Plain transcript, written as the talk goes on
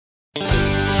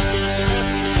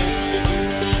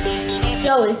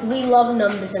Joey's, we love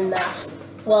numbers and maths.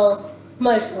 Well,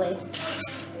 mostly.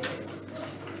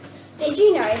 Did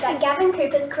you know that Gavin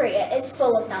Cooper's career is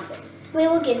full of numbers? We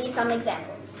will give you some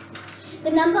examples.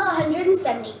 The number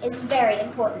 170 is very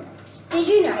important. Did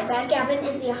you know that Gavin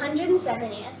is the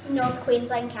 170th North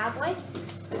Queensland Cowboy?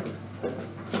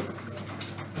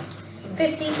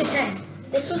 50-10.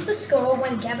 This was the score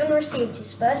when Gavin received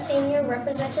his first senior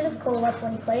representative call-up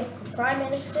when he played for the Prime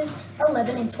Minister's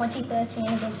 11 in 2013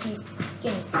 against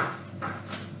Guinea.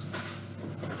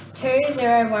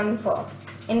 2014.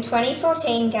 In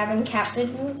 2014, Gavin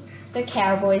captained the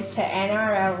Cowboys to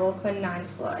NRL Auckland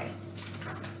Nine's glory.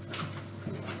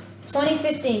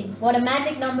 2015. What a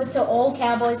magic number to all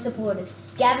Cowboys supporters.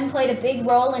 Gavin played a big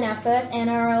role in our first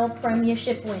NRL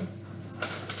Premiership win.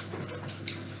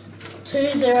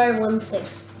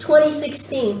 2016.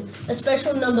 2016, a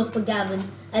special number for Gavin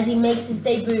as he makes his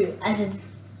debut as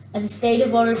a State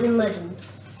of Origin legend.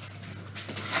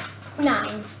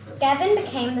 9. Gavin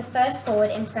became the first forward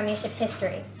in Premiership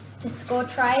history to score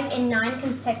tries in 9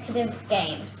 consecutive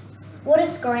games. What a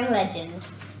scoring legend.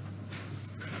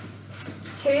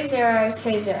 2020.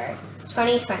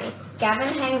 2020.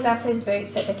 Gavin hangs up his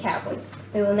boots at the Cowboys.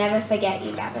 We will never forget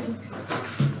you, Gavin.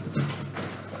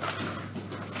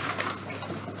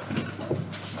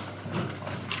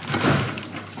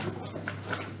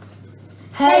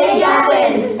 Hey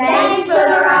Gavin, thanks for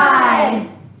the ride!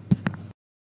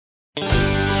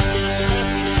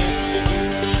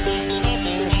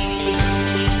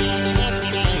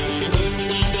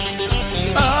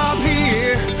 Up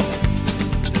here,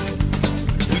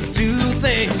 we do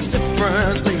things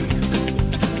differently.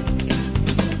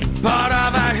 Part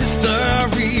of our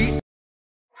history.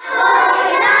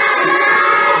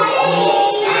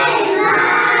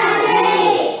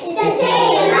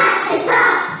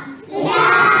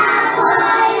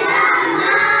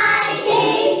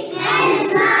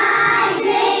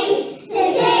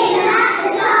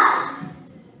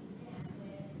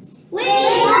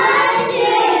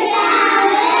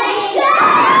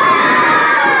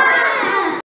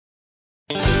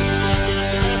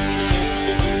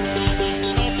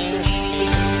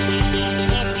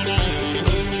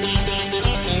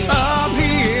 Up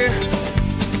here,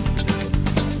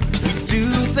 we do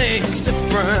things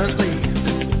differently.